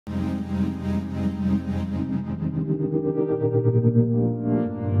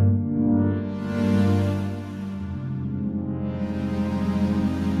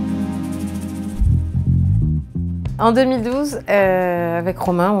En 2012, avec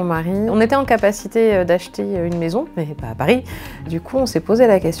Romain, mon mari, on était en capacité d'acheter une maison, mais pas à Paris. Du coup, on s'est posé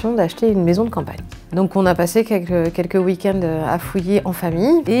la question d'acheter une maison de campagne. Donc on a passé quelques week-ends à fouiller en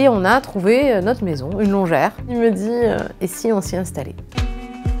famille et on a trouvé notre maison, une longère. Il me dit et si on s'y installait?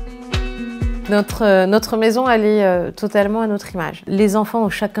 Notre maison, elle est totalement à notre image. Les enfants ont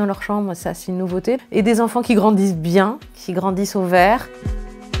chacun leur chambre, ça c'est une nouveauté. Et des enfants qui grandissent bien, qui grandissent au vert.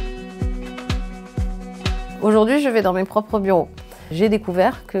 Aujourd'hui, je vais dans mes propres bureaux. J'ai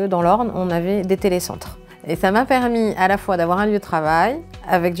découvert que dans l'Orne, on avait des télécentres. Et ça m'a permis à la fois d'avoir un lieu de travail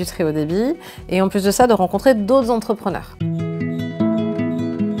avec du très haut débit et en plus de ça, de rencontrer d'autres entrepreneurs.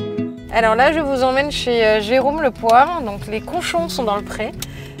 Alors là, je vous emmène chez Jérôme le Poivre. Donc les cochons sont dans le pré.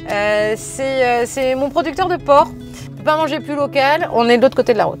 C'est mon producteur de porc. On ne peut pas manger plus local, on est de l'autre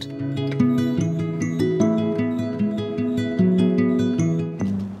côté de la route.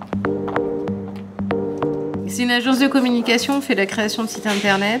 C'est une agence de communication, on fait de la création de sites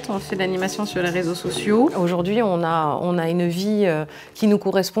internet, on fait de l'animation sur les réseaux sociaux. Aujourd'hui, on a une vie qui nous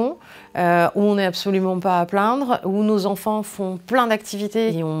correspond, où on n'est absolument pas à plaindre, où nos enfants font plein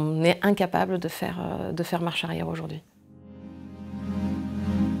d'activités et on est incapable de faire marche arrière aujourd'hui.